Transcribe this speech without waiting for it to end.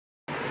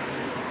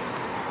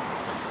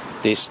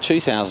This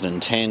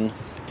 2010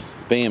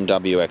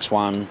 BMW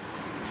X1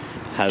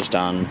 has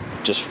done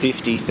just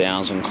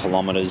 50,000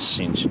 kilometres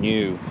since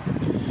new.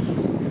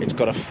 It's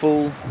got a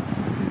full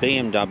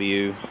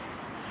BMW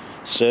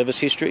service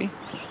history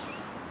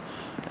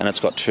and it's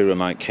got 2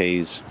 remote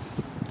keys.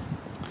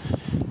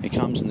 It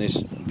comes in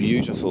this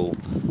beautiful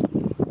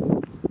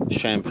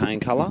champagne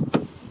colour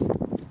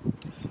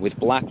with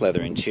black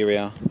leather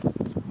interior,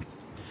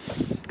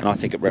 and I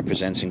think it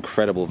represents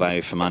incredible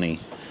value for money.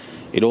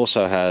 It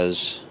also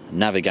has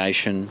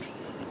navigation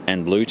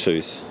and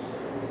Bluetooth.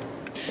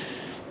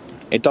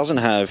 It doesn't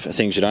have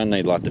things you don't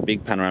need, like the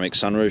big panoramic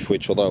sunroof,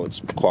 which, although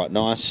it's quite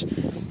nice,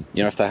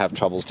 you know, if they have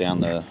troubles down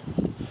the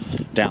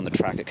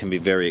track, it can be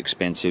very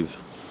expensive.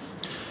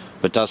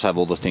 But it does have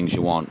all the things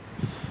you want,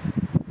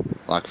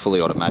 like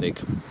fully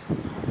automatic,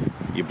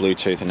 your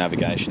Bluetooth and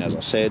navigation, as I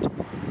said,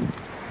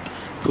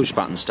 push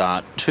button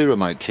start, 2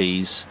 remote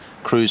keys,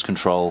 cruise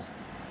control,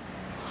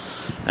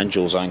 and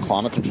dual zone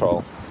climate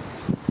control.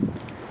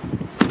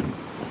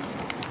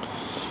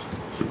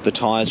 The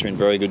tyres are in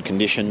very good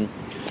condition.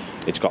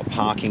 It's got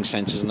parking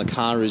sensors and the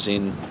car is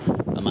in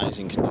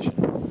amazing condition.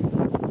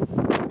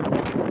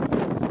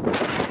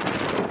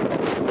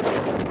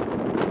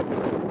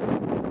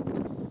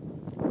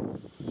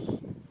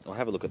 I'll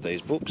have a look at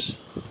these books.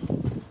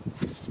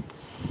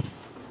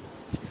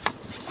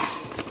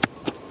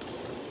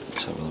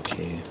 Let's have a look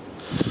here.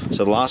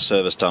 So the last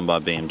service done by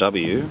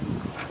BMW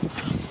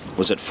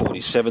was at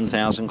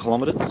 47,000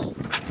 kilometres.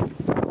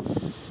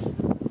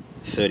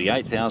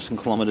 38,000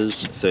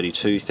 kilometres,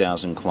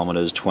 32,000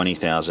 kilometres,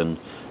 20,000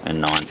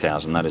 and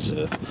 9,000. That is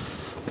a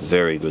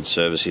very good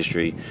service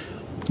history.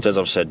 As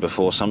I've said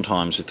before,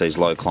 sometimes with these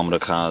low kilometre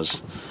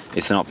cars,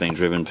 if they're not being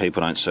driven,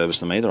 people don't service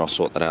them either. I'll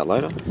sort that out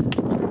later.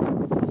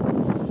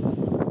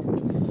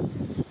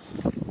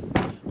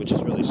 Which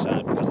is really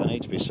sad because they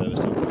need to be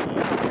serviced every day.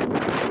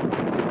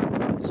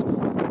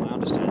 My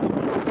understanding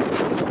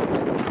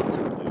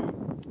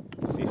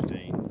is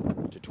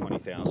 15 to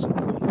 20,000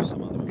 kilometres,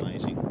 some other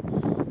amazing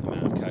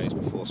amount of Ks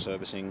before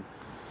servicing,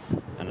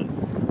 and at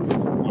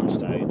one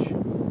stage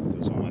there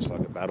was almost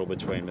like a battle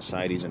between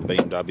Mercedes and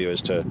BMW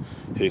as to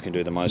who can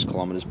do the most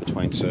kilometres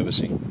between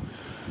servicing,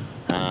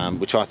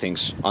 which I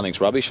think's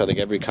rubbish. I think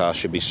every car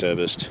should be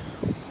serviced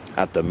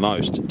at the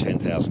most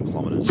 10,000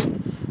 kilometres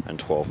and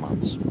 12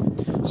 months.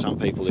 Some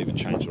people even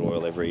change their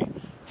oil every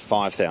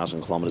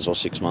 5,000 kilometres or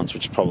 6 months,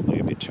 which is probably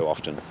a bit too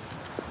often.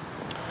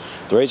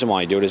 The reason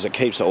why you do it is it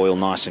keeps the oil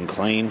nice and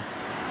clean.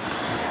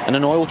 And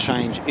an oil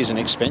change isn't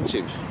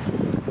expensive.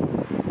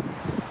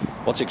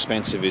 What's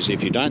expensive is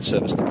if you don't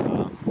service the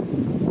car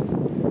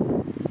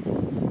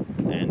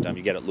and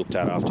you get it looked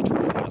at after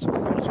 20,000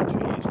 kilometres or 2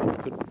 years, then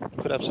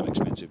you could have some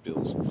expensive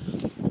bills.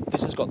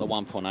 This has got the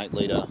 1.8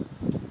 litre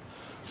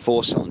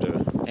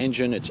 4-cylinder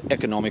engine. It's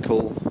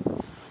economical.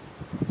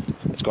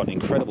 It's got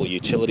incredible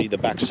utility. The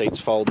back seats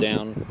fold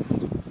down.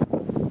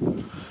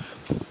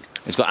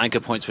 It's got anchor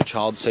points for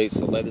child seats.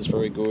 The leather's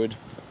very good.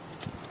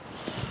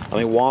 I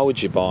mean, why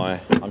would you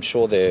buy? I'm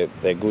sure they're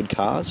good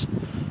cars,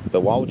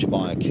 but why would you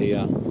buy a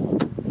Kia,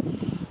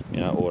 you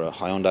know, or a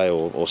Hyundai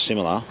or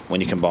similar when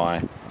you can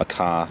buy a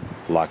car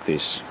like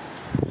this?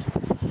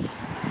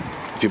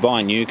 If you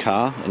buy a new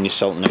car and you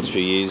sell it in the next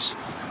few years,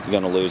 you're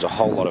going to lose a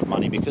whole lot of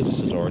money because this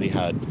has already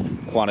had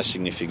quite a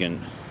significant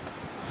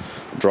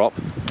drop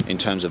in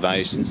terms of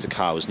value since the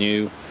car was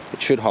new.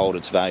 It should hold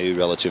its value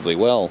relatively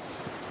well.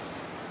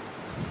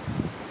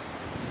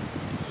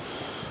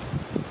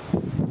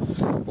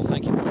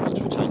 Thank you very much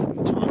for taking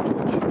the time to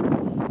watch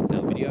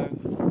our video.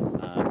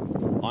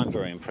 I'm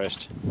very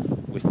impressed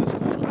with this car.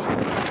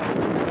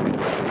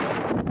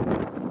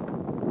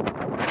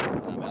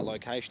 Our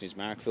location is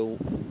Marrickville.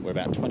 We're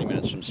about 20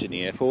 minutes from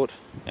Sydney Airport,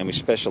 and we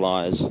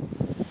specialise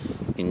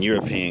in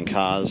European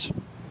cars.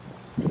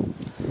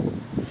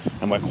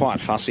 And we're quite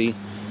fussy,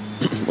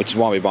 which is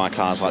why we buy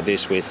cars like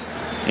this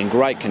in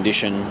great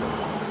condition,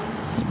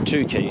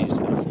 2 keys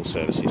and a full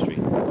service history.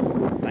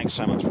 Thanks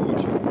so much for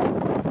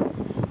watching.